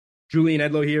Julian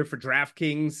Edlow here for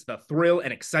DraftKings. The thrill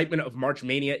and excitement of March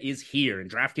Mania is here,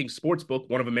 and DraftKings Sportsbook,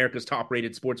 one of America's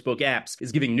top-rated sportsbook apps,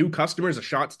 is giving new customers a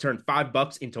shot to turn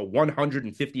 $5 into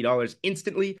 $150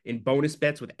 instantly in bonus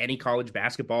bets with any college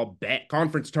basketball bet.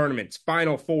 Conference tournaments,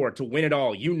 Final Four, to win it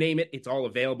all, you name it, it's all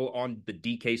available on the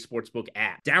DK Sportsbook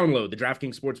app. Download the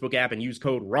DraftKings Sportsbook app and use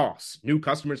code ROSS. New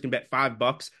customers can bet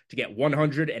 $5 to get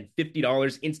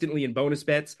 $150 instantly in bonus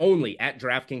bets only at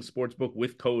DraftKings Sportsbook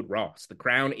with code ROSS. The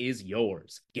crown is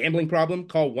yours. Gambling problem?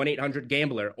 Call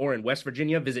 1-800-GAMBLER, or in West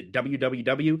Virginia, visit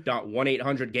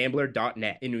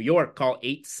www.1800gambler.net. In New York, call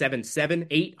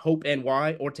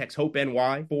 877-8-HOPE-NY or text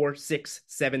HOPE-NY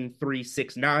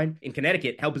 467-369. In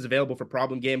Connecticut, help is available for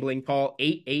problem gambling. Call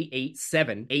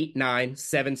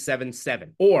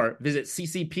 888-789-777 or visit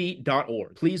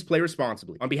ccp.org. Please play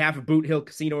responsibly. On behalf of Boot Hill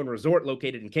Casino and Resort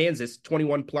located in Kansas,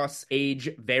 21 plus, age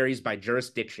varies by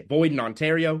jurisdiction. Void in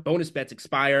Ontario. Bonus bets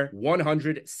expire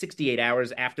 168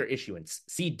 hours after issuance.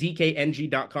 See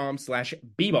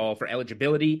dkng.com/bball for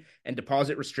eligibility and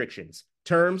deposit restrictions,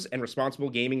 terms, and responsible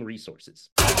gaming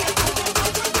resources.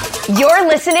 You're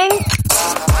listening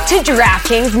to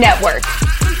DraftKings Network.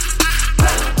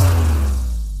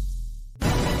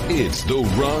 It's the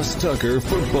Ross Tucker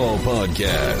Football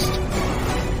Podcast.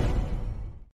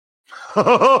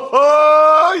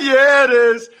 Oh, yeah, it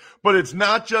is. But it's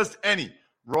not just any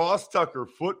Ross Tucker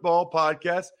Football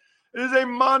Podcast. It is a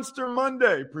Monster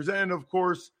Monday, presented, of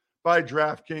course, by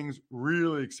DraftKings.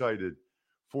 Really excited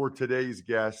for today's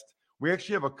guest. We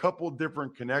actually have a couple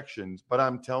different connections, but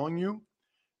I'm telling you,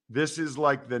 this is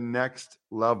like the next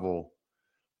level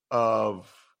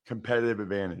of competitive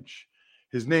advantage.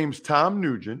 His name's Tom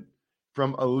Nugent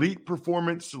from Elite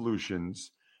Performance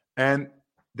Solutions, and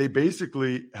they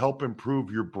basically help improve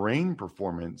your brain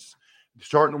performance.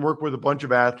 Starting to work with a bunch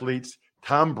of athletes.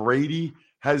 Tom Brady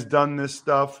has done this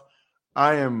stuff.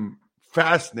 I am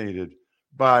fascinated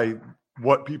by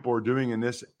what people are doing in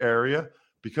this area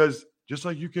because just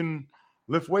like you can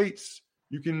lift weights,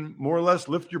 you can more or less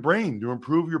lift your brain to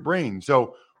improve your brain.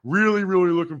 So really,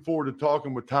 really looking forward to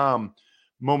talking with Tom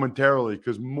momentarily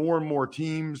because more and more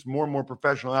teams, more and more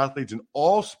professional athletes in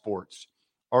all sports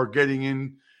are getting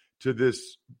into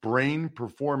this brain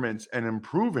performance and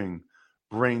improving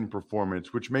brain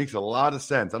performance, which makes a lot of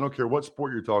sense. I don't care what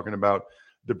sport you're talking about.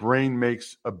 The brain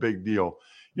makes a big deal.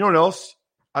 You know what else?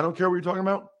 I don't care what you're talking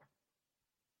about.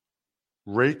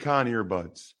 Raycon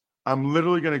earbuds. I'm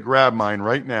literally going to grab mine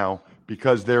right now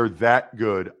because they're that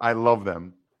good. I love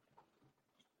them.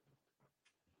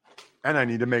 And I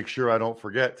need to make sure I don't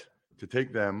forget to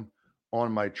take them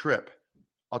on my trip.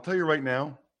 I'll tell you right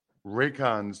now,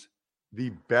 Raycon's the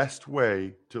best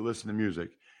way to listen to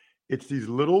music. It's these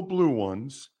little blue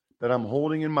ones that I'm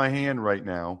holding in my hand right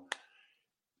now.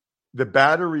 The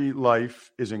battery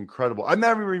life is incredible. I've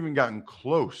never even gotten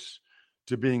close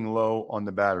to being low on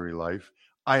the battery life.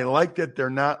 I like that they're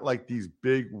not like these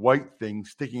big white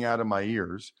things sticking out of my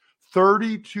ears.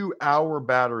 32-hour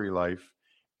battery life,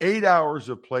 8 hours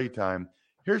of playtime.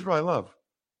 Here's what I love,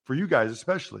 for you guys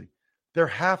especially. They're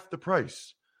half the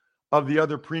price of the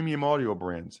other premium audio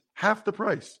brands. Half the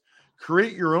price.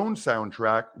 Create your own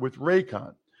soundtrack with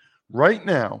Raycon. Right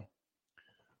now,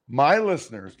 my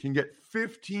listeners can get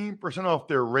 15% off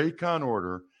their Raycon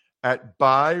order at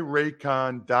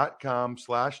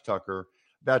buyraycon.com/Tucker.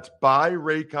 That's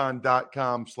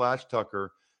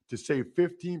buyraycon.com/Tucker to save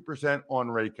 15% on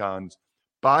Raycons.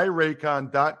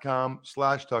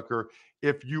 Buyraycon.com/Tucker.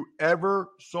 If you ever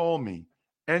saw me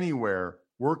anywhere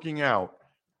working out,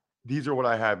 these are what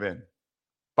I have in.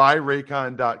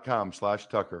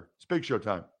 Buyraycon.com/Tucker. It's Big Show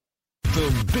time.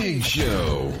 The Big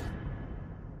Show.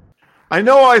 I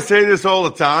know I say this all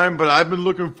the time, but I've been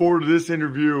looking forward to this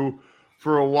interview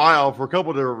for a while for a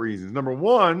couple of different reasons. Number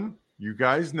one, you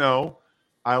guys know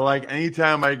I like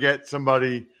anytime I get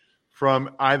somebody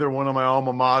from either one of my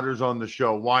alma maters on the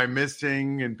show. Why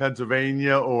Missing in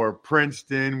Pennsylvania or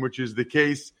Princeton, which is the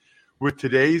case with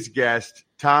today's guest,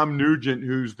 Tom Nugent,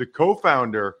 who's the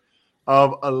co-founder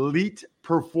of Elite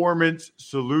Performance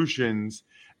Solutions.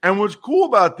 And what's cool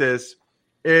about this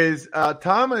is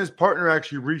Tom and his partner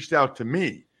actually reached out to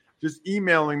me, just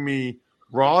emailing me,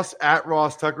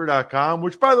 ross@rosstucker.com,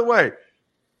 which, by the way,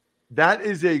 that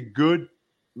is a good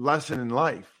lesson in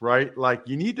life, right? Like,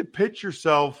 you need to pitch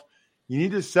yourself. You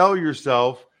need to sell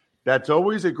yourself. That's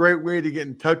always a great way to get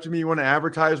in touch with me. You want to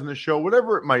advertise on the show,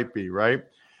 whatever it might be, right?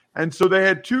 And so they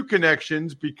had two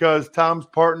connections because Tom's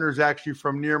partner is actually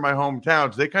from near my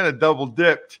hometown. So they kind of double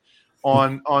dipped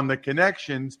on the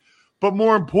connections. But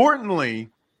more importantly,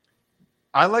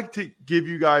 I like to give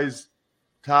you guys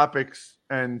topics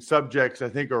and subjects I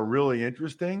think are really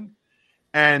interesting.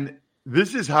 And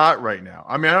this is hot right now.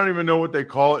 I mean, I don't even know what they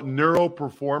call it,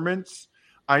 neuroperformance.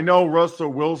 I know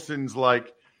Russell Wilson's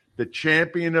like the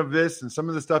champion of this, and some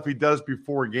of the stuff he does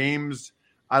before games,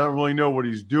 I don't really know what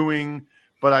he's doing.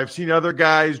 But I've seen other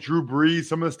guys, Drew Brees,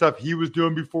 some of the stuff he was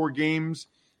doing before games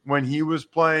when he was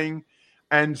playing.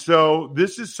 And so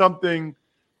this is something,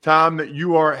 Tom, that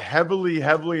you are heavily,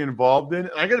 heavily involved in.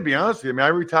 And I got to be honest with you. I mean, I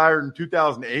retired in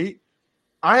 2008.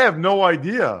 I have no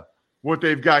idea what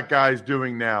they've got guys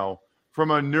doing now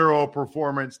from a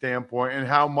neuroperformance standpoint and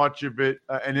how much of it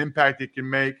an impact it can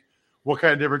make, what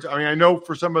kind of difference. I mean, I know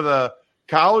for some of the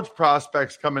college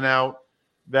prospects coming out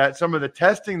that some of the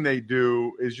testing they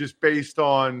do is just based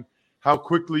on how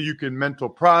quickly you can mental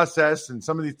process, and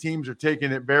some of these teams are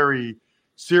taking it very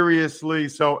seriously.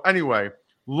 So anyway,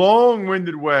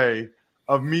 long-winded way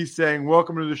of me saying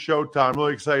welcome to the show, Tom. I'm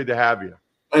really excited to have you.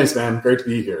 Thanks, man. Great to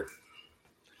be here.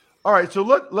 All right, so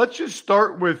let's just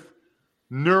start with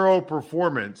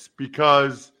neuroperformance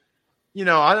because, you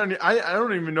know, I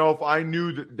don't even know if I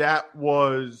knew that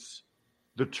was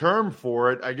the term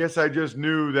for it. I guess I just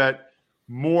knew that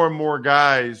more and more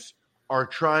guys are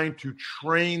trying to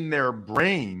train their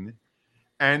brain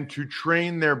and to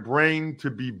train their brain to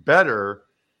be better.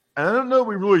 And I don't know if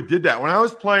we really did that. When I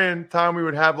was playing, Tom, we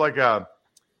would have like a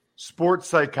sports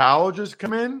psychologist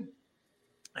come in.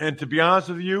 And to be honest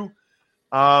with you,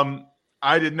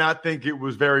 I did not think it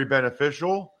was very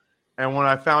beneficial. And when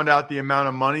I found out the amount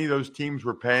of money those teams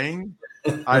were paying,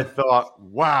 I thought,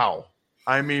 wow,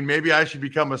 I mean, maybe I should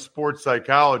become a sports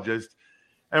psychologist.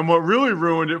 And what really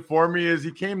ruined it for me is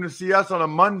he came to see us on a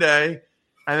Monday,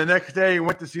 and the next day he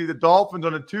went to see the Dolphins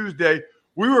on a Tuesday.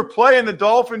 We were playing the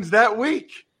Dolphins that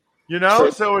week, you know?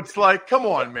 So it's like, come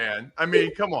on, man. I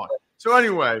mean, come on. So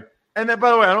anyway, and then,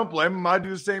 by the way, I don't blame him. I do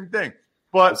the same thing.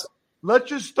 But let's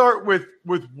just start with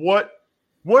what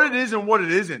it is and what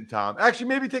it isn't, Tom. Actually,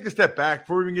 maybe take a step back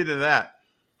before we even get into that.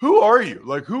 Who are you?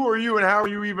 Like, who are you and how are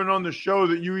you even on the show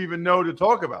that you even know to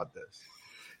talk about this?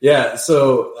 Yeah,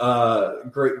 so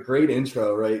great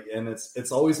intro, right? And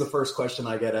it's always the first question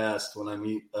I get asked when I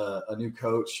meet a new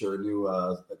coach or a new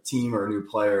a team or a new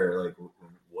player. Like,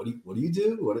 what do you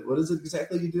do? What is it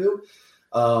exactly you do?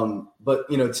 But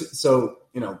I'm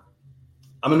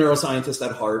a neuroscientist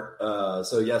at heart.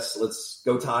 So yes, let's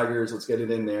go Tigers. Let's get it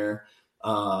in there.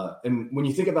 And when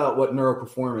you think about what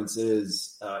neuroperformance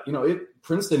is,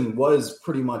 Princeton was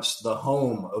pretty much the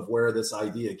home of where this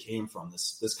idea came from,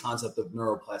 this concept of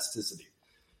neuroplasticity,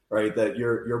 right? That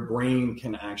your brain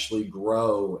can actually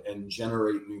grow and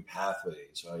generate new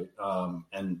pathways, right?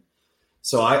 And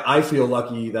so I feel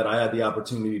lucky that I had the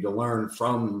opportunity to learn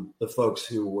from the folks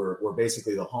who were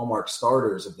basically the hallmark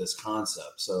starters of this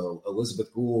concept. So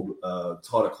Elizabeth Gould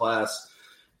taught a class,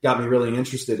 got me really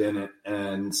interested in it,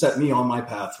 and set me on my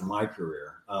path for my career.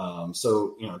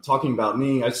 Talking about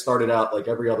me, I started out like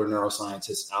every other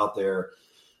neuroscientist out there,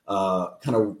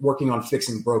 kind of working on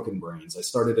fixing broken brains. I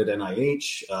started at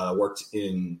NIH, worked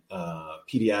in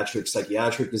pediatric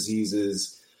psychiatric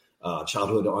diseases,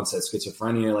 childhood onset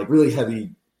schizophrenia, like really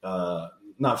heavy,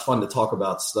 not fun to talk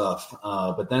about stuff.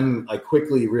 But then I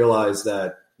quickly realized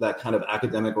that kind of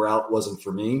academic route wasn't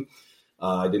for me.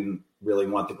 I didn't really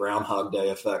want the Groundhog Day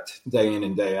effect day in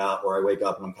and day out, where I wake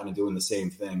up and I'm kind of doing the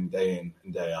same thing day in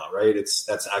and day out, right?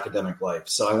 That's academic life.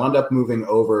 So I wound up moving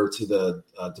over to the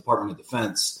Department of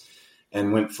Defense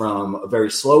and went from a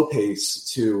very slow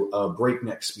pace to a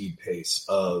breakneck speed pace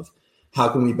of how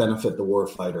can we benefit the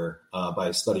warfighter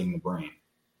by studying the brain.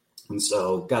 And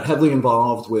so got heavily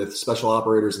involved with special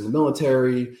operators in the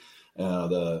military,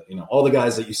 all the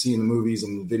guys that you see in the movies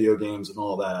and the video games and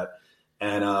all that.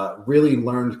 And really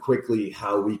learned quickly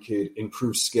how we could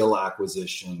improve skill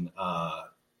acquisition,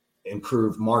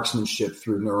 improve marksmanship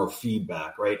through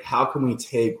neurofeedback, right? How can we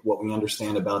take what we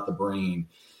understand about the brain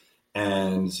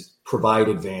and provide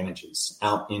advantages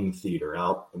out in theater,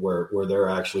 out where they're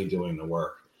actually doing the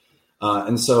work?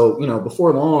 And so,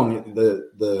 before long,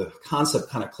 the concept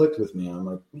kind of clicked with me. I'm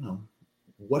like,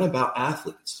 what about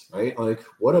athletes, right? Like,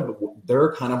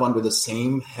 they're kind of under the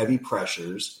same heavy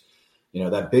pressures,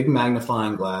 that big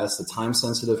magnifying glass, the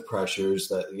time-sensitive pressures,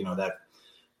 that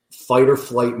fight or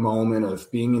flight moment of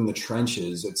being in the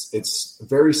trenches. It's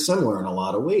very similar in a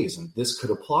lot of ways, and this could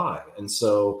apply. And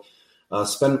so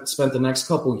spent the next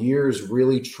couple years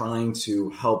really trying to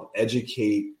help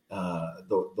educate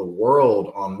the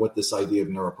world on what this idea of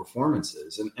neuroperformance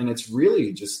is. And it's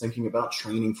really just thinking about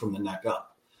training from the neck up.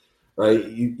 Right.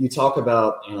 You talk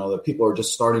about, that people are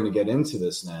just starting to get into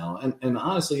this now. And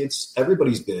honestly, it's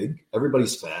everybody's big,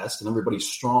 everybody's fast, and everybody's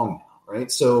strong now.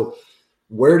 Right. So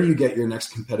where do you get your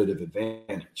next competitive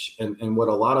advantage? And what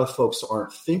a lot of folks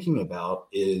aren't thinking about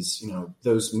is,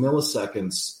 those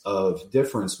milliseconds of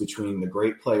difference between the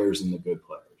great players and the good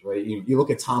players, right? You look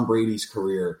at Tom Brady's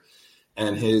career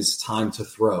and his time to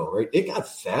throw, right? It got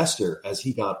faster as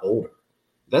he got older.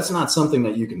 That's not something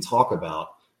that you can talk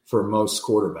about for most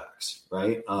quarterbacks,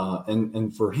 right?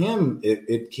 And for him,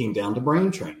 it came down to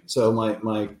brain training. So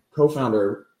my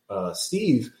co-founder,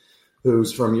 Steve,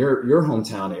 who's from your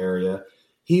hometown area,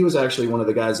 he was actually one of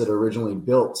the guys that originally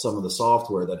built some of the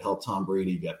software that helped Tom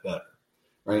Brady get better,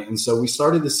 right? And so we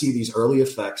started to see these early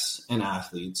effects in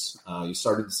athletes. You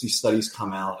started to see studies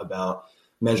come out about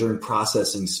measuring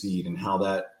processing speed and how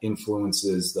that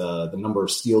influences the number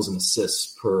of steals and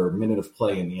assists per minute of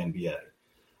play in the NBA,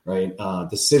 right?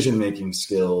 Decision-making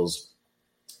skills,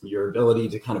 your ability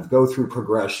to kind of go through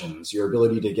progressions, your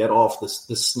ability to get off the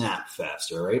snap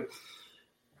faster, right?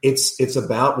 It's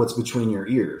about what's between your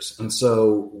ears. And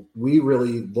so we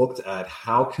really looked at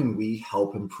how can we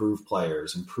help improve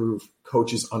players, improve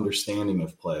coaches' understanding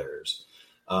of players,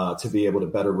 to be able to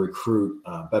better recruit,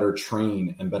 better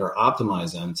train, and better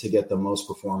optimize them to get the most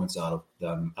performance out of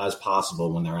them as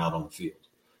possible when they're out on the field.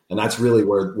 And that's really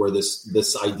where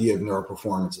this idea of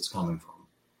neuroperformance is coming from.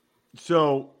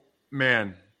 So,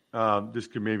 man, this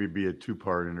could maybe be a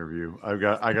 2-part interview. I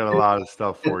got a lot of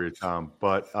stuff for you, Tom.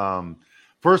 But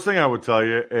first thing I would tell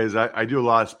you is I do a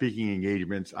lot of speaking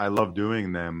engagements. I love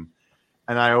doing them.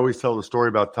 And I always tell the story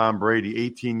about Tom Brady,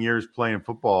 18 years playing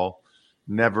football,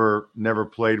 never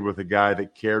played with a guy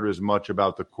that cared as much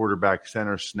about the quarterback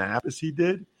center snap as he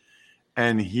did.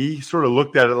 And he sort of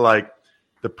looked at it like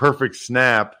the perfect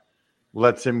snap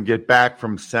lets him get back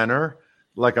from center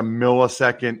like a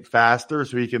millisecond faster,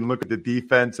 so he can look at the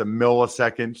defense a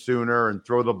millisecond sooner and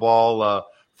throw the ball a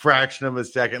fraction of a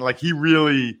second. Like he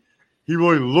really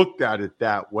looked at it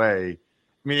that way.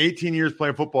 I mean, 18 years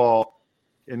playing football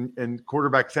and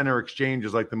quarterback center exchange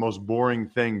is like the most boring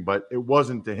thing, but it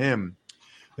wasn't to him.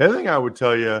 The other thing I would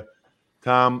tell you,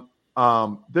 Tom,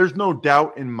 there's no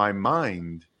doubt in my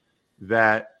mind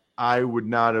that I would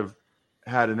not have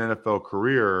had an NFL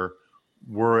career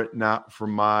were it not for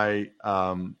my,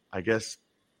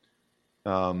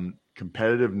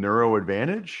 competitive neuro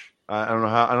advantage. I don't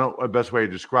know the best way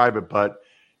to describe it, but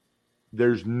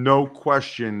there's no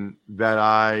question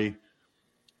that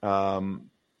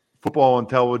football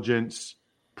intelligence,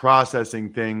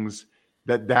 processing things,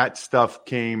 that stuff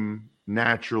came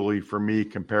naturally for me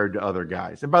compared to other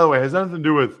guys. And by the way, it has nothing to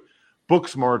do with book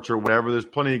smarts or whatever. There's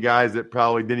plenty of guys that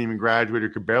probably didn't even graduate or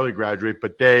could barely graduate,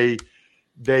 but they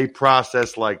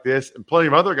process like this. And plenty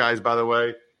of other guys, by the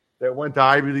way, that went to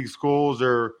Ivy League schools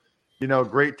or,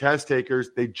 great test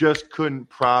takers, they just couldn't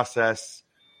process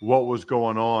what was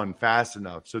going on fast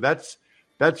enough. So that's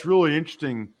really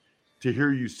interesting to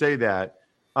hear you say that.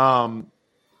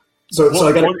 So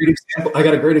I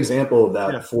got a great example of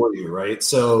that for you, right?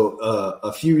 So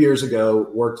a few years ago,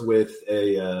 worked with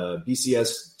a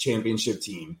BCS championship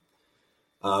team.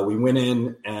 We went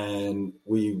in and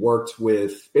we worked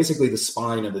with basically the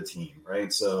spine of the team,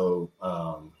 right? So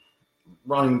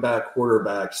running back,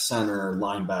 quarterback, center,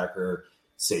 linebacker,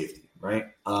 safety, right?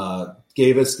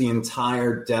 Gave us the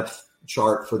entire depth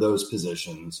chart for those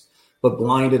positions, but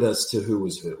blinded us to who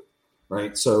was who.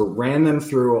 Right. So ran them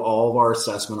through all of our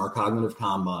assessment, our cognitive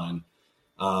combine,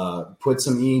 put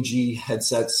some EEG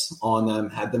headsets on them,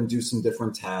 had them do some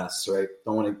different tasks. Right.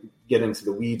 Don't want to get into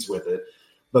the weeds with it.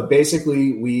 But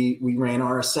basically, we ran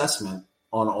our assessment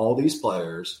on all these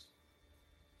players,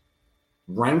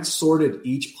 ranked, sorted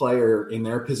each player in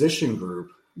their position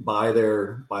group by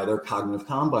their cognitive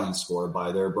combine score,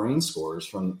 by their brain scores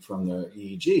from their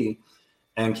EEG.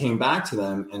 And came back to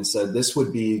them and said this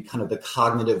would be kind of the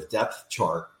cognitive depth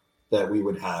chart that we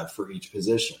would have for each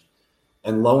position.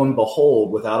 And lo and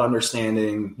behold, without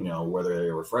understanding, whether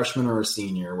they were a freshman or a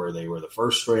senior, where they were the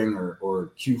first string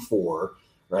or Q4,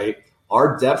 right?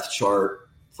 Our depth chart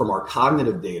from our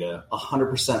cognitive data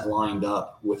 100% lined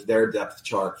up with their depth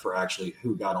chart for actually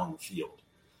who got on the field,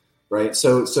 right?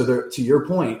 So there, to your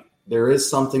point, there is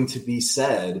something to be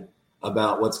said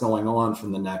about what's going on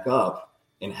from the neck up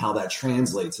and how that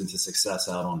translates into success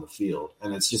out on the field.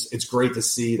 And it's great to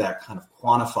see that kind of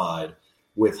quantified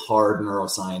with hard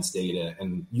neuroscience data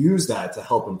and use that to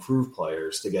help improve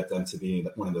players to get them to be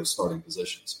one of those starting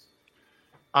positions.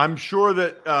 I'm sure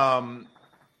that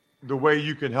the way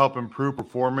you can help improve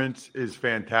performance is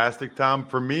fantastic, Tom.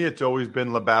 For me, it's always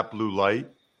been Labatt Blue Light.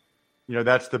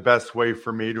 That's the best way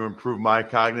for me to improve my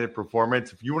cognitive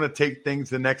performance. If you want to take things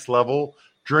to the next level,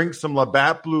 drink some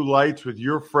Labatt Blue Lights with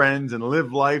your friends and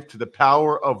live life to the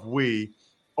power of we.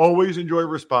 Always enjoy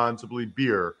responsibly.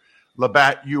 Beer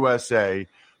Labatt USA,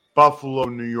 Buffalo,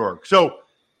 New York. So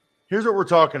here's what we're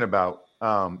talking about,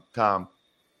 Tom.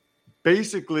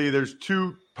 Basically, there's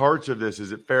two parts of this.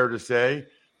 Is it fair to say?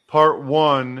 Part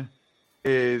one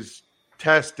is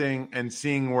testing and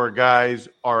seeing where guys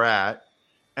are at.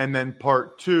 And then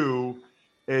part two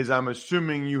is, I'm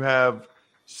assuming you have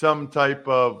some type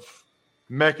of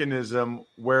mechanism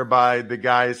whereby the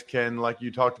guys can, like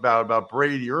you talked about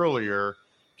Brady earlier,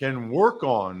 can work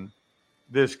on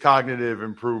this cognitive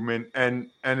improvement and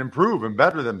improve and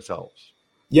better themselves.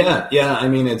 Yeah. I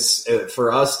mean, it's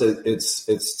for us.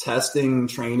 It's testing,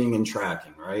 training, and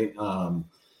tracking, right?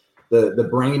 The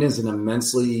brain is an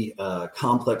immensely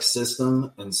complex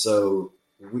system, and so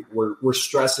we're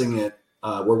stressing it.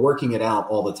 We're working it out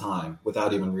all the time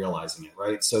without even realizing it,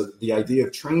 right? So the idea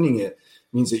of training it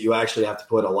means that you actually have to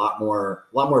put a lot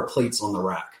more plates on the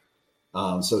rack,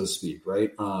 so to speak,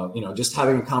 right? Just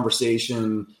having a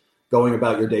conversation, going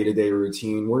about your day-to-day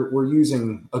routine, we're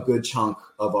using a good chunk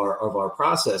of our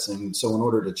process. And so in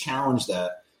order to challenge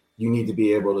that, you need to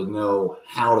be able to know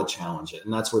how to challenge it.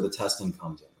 And that's where the testing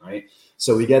comes in, right?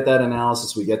 So we get that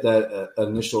analysis, we get that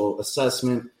initial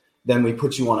assessment, then we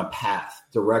put you on a path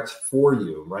direct for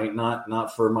you, right?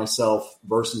 Not for myself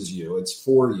versus you, it's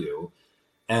for you.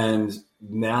 And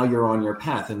now you're on your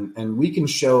path, and we can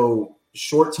show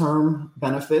short-term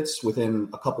benefits within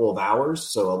a couple of hours.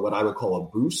 So what I would call a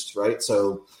boost, right?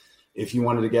 So if you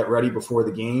wanted to get ready before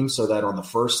the game so that on the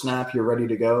first snap you're ready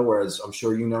to go, whereas I'm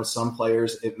sure some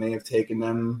players, it may have taken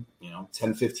them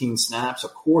 10, 15 snaps, a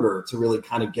quarter to really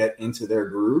kind of get into their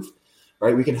groove,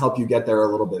 right? We can help you get there a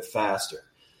little bit faster.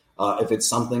 If it's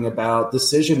something about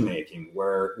decision making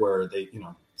where they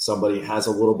somebody has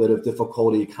a little bit of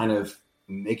difficulty kind of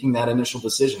making that initial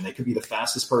decision, they could be the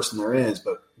fastest person there is,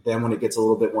 but then when it gets a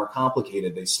little bit more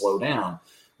complicated, they slow down.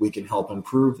 We can help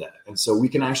improve that. And so we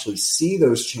can actually see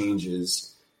those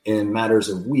changes in matters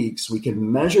of weeks. We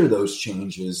can measure those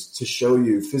changes to show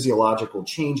you physiological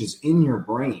changes in your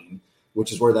brain,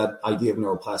 which is where that idea of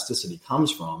neuroplasticity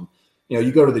comes from.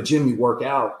 You go to the gym, you work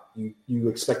out, you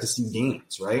expect to see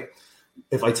gains, right?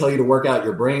 If I tell you to work out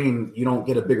your brain, you don't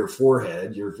get a bigger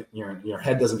forehead. Your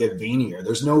head doesn't get veinier.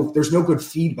 There's no good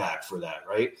feedback for that,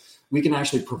 right? We can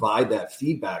actually provide that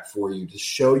feedback for you to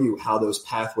show you how those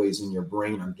pathways in your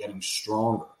brain are getting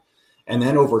stronger. And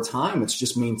then over time, it's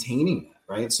just maintaining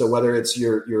that, right? So whether it's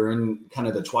you're in kind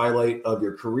of the twilight of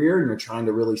your career and you're trying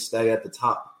to really stay at the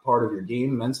top part of your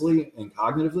game mentally and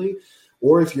cognitively,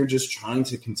 or if you're just trying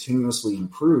to continuously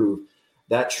improve,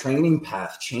 that training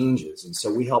path changes. And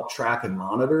so we help track and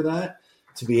monitor that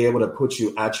to be able to put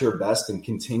you at your best and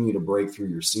continue to break through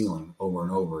your ceiling over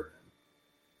and over again.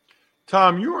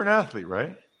 Tom, you were an athlete,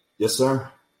 right? Yes, sir.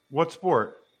 What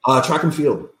sport? Track and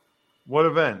field. What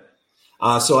event?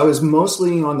 So I was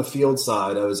mostly on the field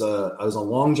side. I was a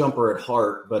long jumper at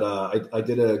heart, but I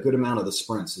did a good amount of the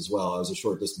sprints as well. I was a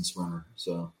short distance sprinter.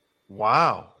 So.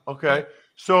 Wow. Okay.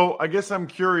 So I guess I'm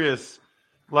curious,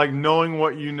 like knowing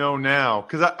what you know now,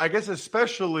 because I guess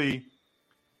especially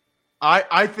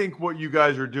I think what you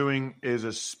guys are doing is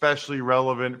especially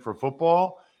relevant for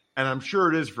football, and I'm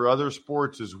sure it is for other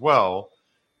sports as well,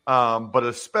 but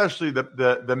especially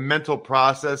the mental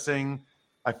processing,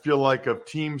 I feel like, of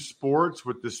team sports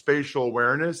with the spatial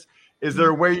awareness. Is there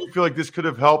a way you feel like this could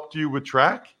have helped you with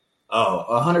track? Oh,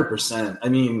 100%. I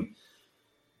mean,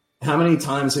 how many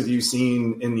times have you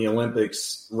seen in the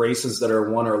Olympics races that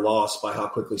are won or lost by how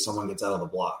quickly someone gets out of the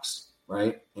blocks,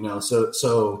 right?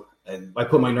 So and I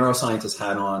put my neuroscientist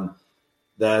hat on,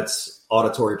 that's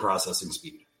auditory processing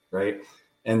speed, right?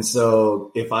 And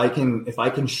so if I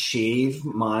can shave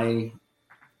my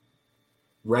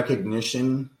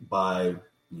recognition by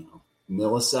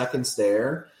milliseconds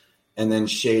there, and then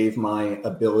shave my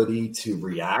ability to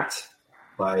react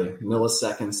by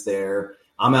milliseconds there,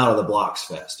 I'm out of the blocks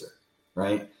faster,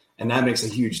 right? And that makes a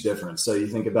huge difference. So you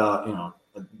think about,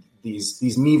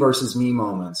 these me versus me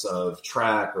moments of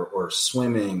track or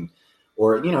swimming,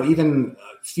 or, even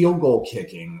field goal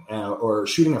kicking or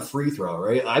shooting a free throw,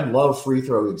 right? I love free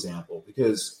throw example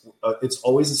because it's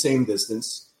always the same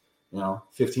distance,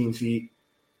 15 feet,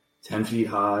 10 feet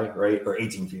high, right? Or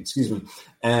 18 feet, excuse me.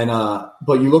 And,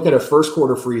 but you look at a first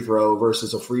quarter free throw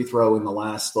versus a free throw in the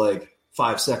last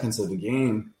 5 seconds of the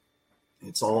game,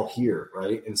 it's all here,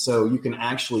 right? And so you can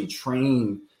actually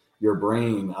train your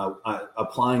brain.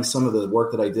 Applying some of the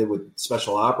work that I did with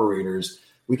special operators,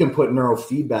 we can put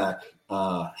neurofeedback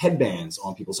headbands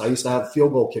on people. So I used to have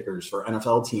field goal kickers for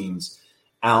NFL teams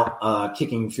out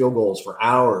kicking field goals for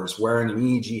hours wearing an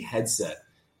EEG headset.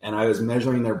 And I was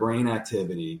measuring their brain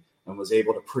activity and was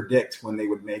able to predict when they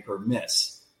would make or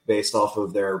miss based off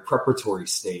of their preparatory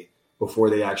state before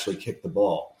they actually kick the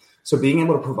ball. So being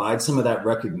able to provide some of that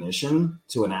recognition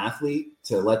to an athlete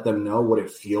to let them know what it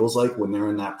feels like when they're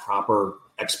in that proper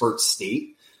expert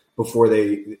state before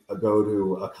they go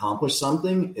to accomplish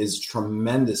something is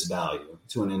tremendous value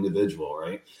to an individual,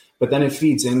 right? But then it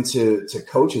feeds into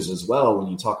coaches as well when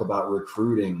you talk about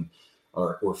recruiting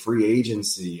or free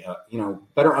agency,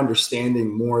 better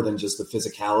understanding more than just the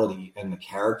physicality and the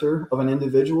character of an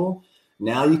individual.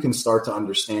 Now you can start to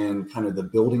understand kind of the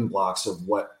building blocks of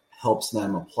what helps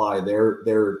them apply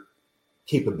their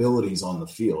capabilities on the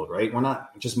field, right? We're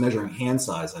not just measuring hand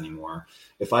size anymore.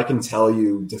 If I can tell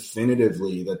you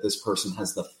definitively that this person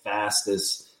has the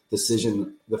fastest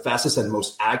and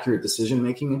most accurate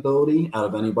decision-making ability out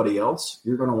of anybody else,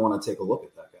 you're going to want to take a look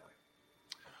at that guy.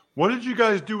 What did you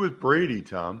guys do with Brady,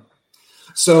 Tom?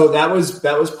 So that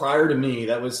was prior to me.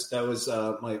 That was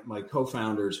my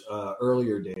co-founder's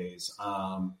earlier days.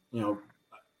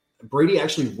 Brady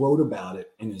actually wrote about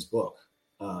it in his book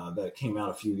that came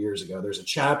out a few years ago. There's a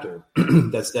chapter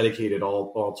that's dedicated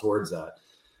all towards that.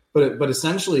 But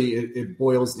essentially, it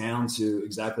boils down to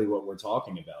exactly what we're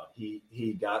talking about.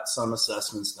 He got some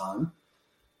assessments done,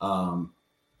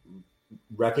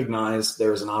 recognized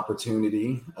there was an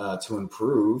opportunity to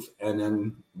improve, and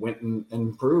then went and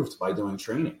improved by doing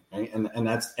training. Right, and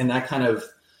that kind of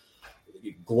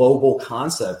global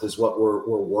concept is what we're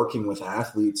working with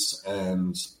athletes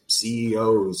and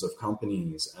CEOs of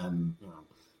companies and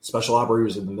special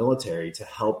operators of the military to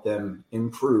help them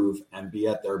improve and be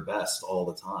at their best all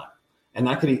the time. And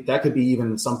that could be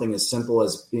even something as simple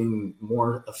as being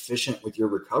more efficient with your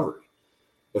recovery.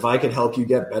 If I could help you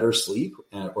get better sleep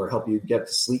or help you get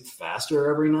to sleep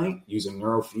faster every night using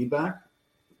neurofeedback,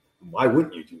 why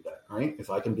wouldn't you do that, right?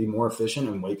 If I can be more efficient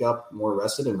and wake up more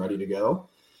rested and ready to go,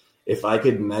 if I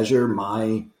could measure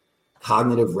my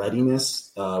cognitive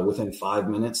readiness within 5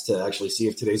 minutes to actually see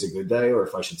if today's a good day or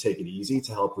if I should take it easy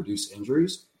to help reduce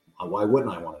injuries, why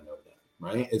wouldn't I want to know that,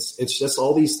 right? It's just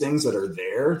all these things that are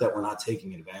there that we're not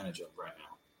taking advantage of right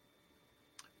now.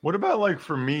 What about like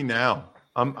for me now?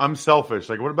 I'm selfish.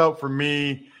 Like, what about for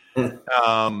me,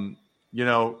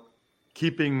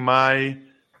 keeping my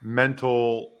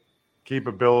mental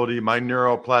capability, my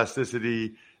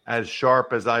neuroplasticity as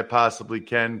sharp as I possibly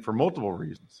can for multiple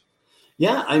reasons?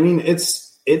 Yeah, I mean,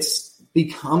 it's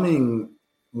becoming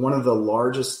one of the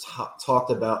largest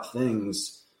talked about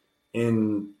things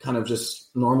in kind of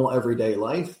just normal everyday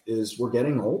life is we're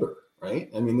getting older,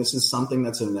 right? I mean, this is something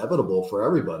that's inevitable for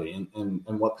everybody.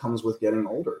 And what comes with getting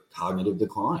older? Cognitive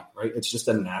decline, right? It's just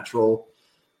a natural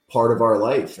part of our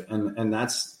life. And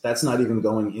that's not even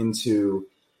going into,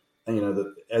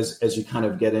 as you kind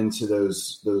of get into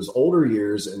those older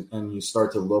years and you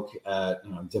start to look at,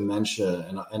 dementia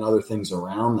and other things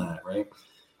around that, right?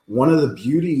 One of the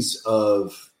beauties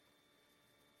of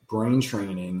brain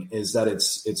training is that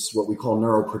it's what we call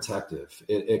neuroprotective.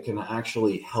 It can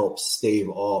actually help stave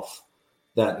off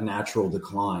that natural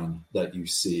decline that you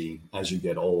see as you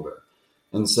get older.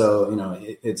 And so,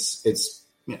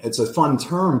 it's a fun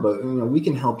term, but we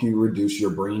can help you reduce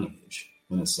your brain age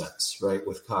in a sense, right?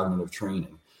 With cognitive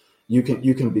training, you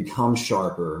can become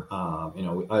sharper.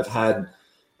 I've had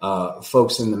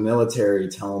folks in the military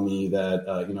tell me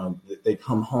that they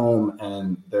come home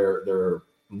and they're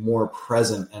more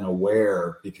present and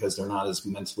aware because they're not as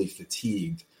mentally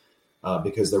fatigued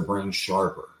because their brain's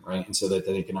sharper, right? And so that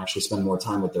they can actually spend more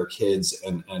time with their kids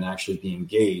and actually be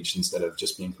engaged instead of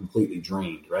just being completely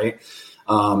drained, right?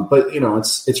 But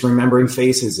it's remembering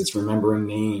faces, it's remembering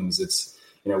names, it's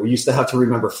we used to have to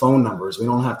remember phone numbers. We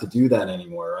don't have to do that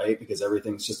anymore, right? Because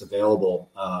everything's just available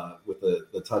with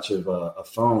the touch of a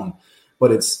phone.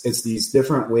 But it's these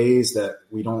different ways that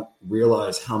we don't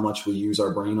realize how much we use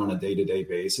our brain on a day-to-day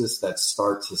basis that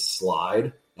start to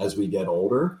slide as we get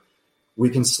older. We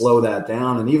can slow that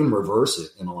down and even reverse it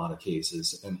in a lot of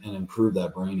cases and improve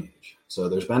that brain age. So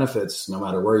there's benefits no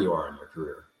matter where you are in your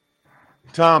career.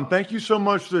 Tom, thank you so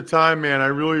much for the time, man. I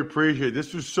really appreciate it.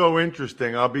 This was so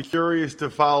interesting. I'll be curious to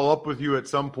follow up with you at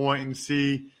some point and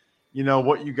see,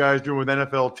 what you guys do with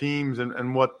NFL teams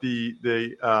and what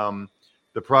the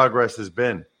progress has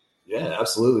been. Yeah,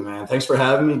 absolutely, man. Thanks for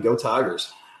having me. Go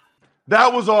Tigers.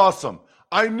 That was awesome.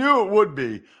 I knew it would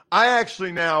be. I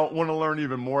actually now want to learn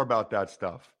even more about that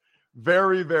stuff.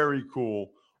 Very, very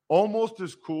cool. Almost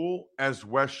as cool as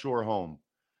West Shore Home.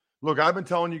 Look, I've been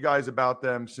telling you guys about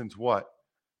them since what?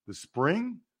 The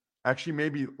spring? Actually,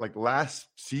 maybe like last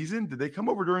season. Did they come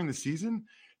over during the season?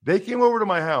 They came over to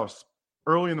my house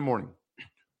early in the morning,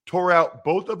 tore out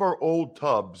both of our old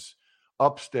tubs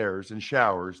upstairs and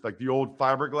showers, like the old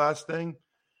fiberglass thing.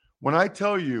 When I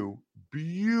tell you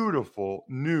beautiful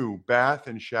new bath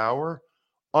and shower,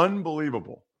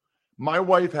 Unbelievable. My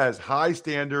wife has high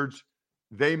standards.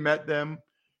 They met them.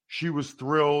 She was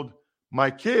thrilled.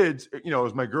 My kids, it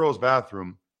was my girl's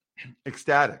bathroom,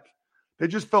 ecstatic. They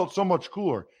just felt so much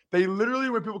cooler. They literally,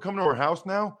 when people come to our house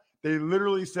now, they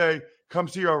literally say, come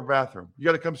see our bathroom. You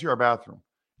got to come see our bathroom.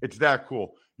 It's that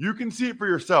cool. You can see it for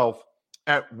yourself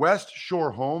at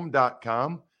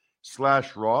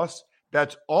westshorehome.com/Ross.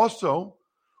 That's also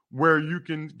where you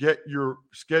can get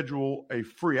schedule a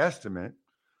free estimate,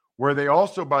 where they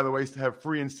also, by the way, have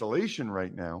free installation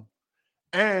right now.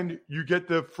 And you get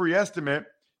the free estimate.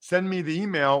 Send me the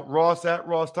email,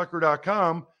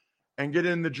 ross@rosstucker.com, and get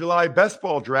in the July best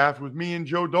ball draft with me and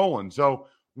Joe Dolan. So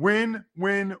win,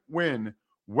 win, win.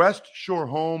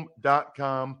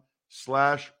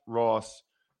 westshorehome.com/Ross.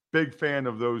 Big fan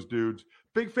of those dudes.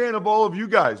 Big fan of all of you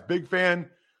guys. Big fan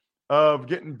of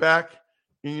getting back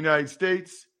in the United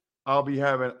States. I'll be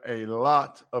having a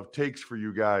lot of takes for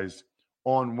you guys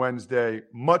on Wednesday.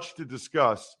 Much to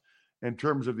discuss in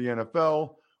terms of the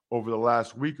NFL over the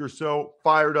last week or so.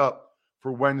 Fired up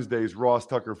for Wednesday's Ross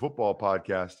Tucker Football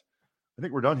Podcast. I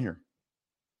think we're done here.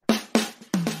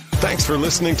 Thanks for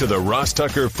listening to the Ross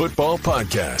Tucker Football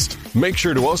Podcast. Make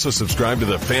sure to also subscribe to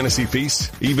the Fantasy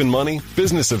Feast, Even Money,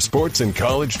 Business of Sports, and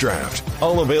College Draft.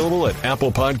 All available at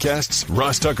Apple Podcasts,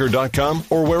 rosstucker.com,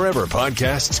 or wherever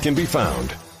podcasts can be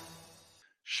found.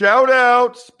 Shout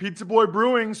outs, Pizza Boy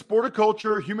Brewing,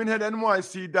 Sporticulture,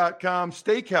 HumanHeadNYC.com,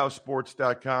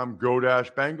 SteakhouseSports.com,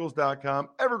 Go-Bengals.com,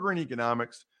 Evergreen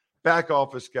Economics,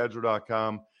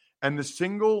 BackOfficeSchedule.com, and the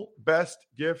single best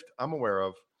gift I'm aware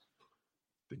of,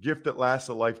 the gift that lasts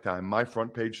a lifetime,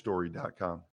 MyFrontPageStory.com.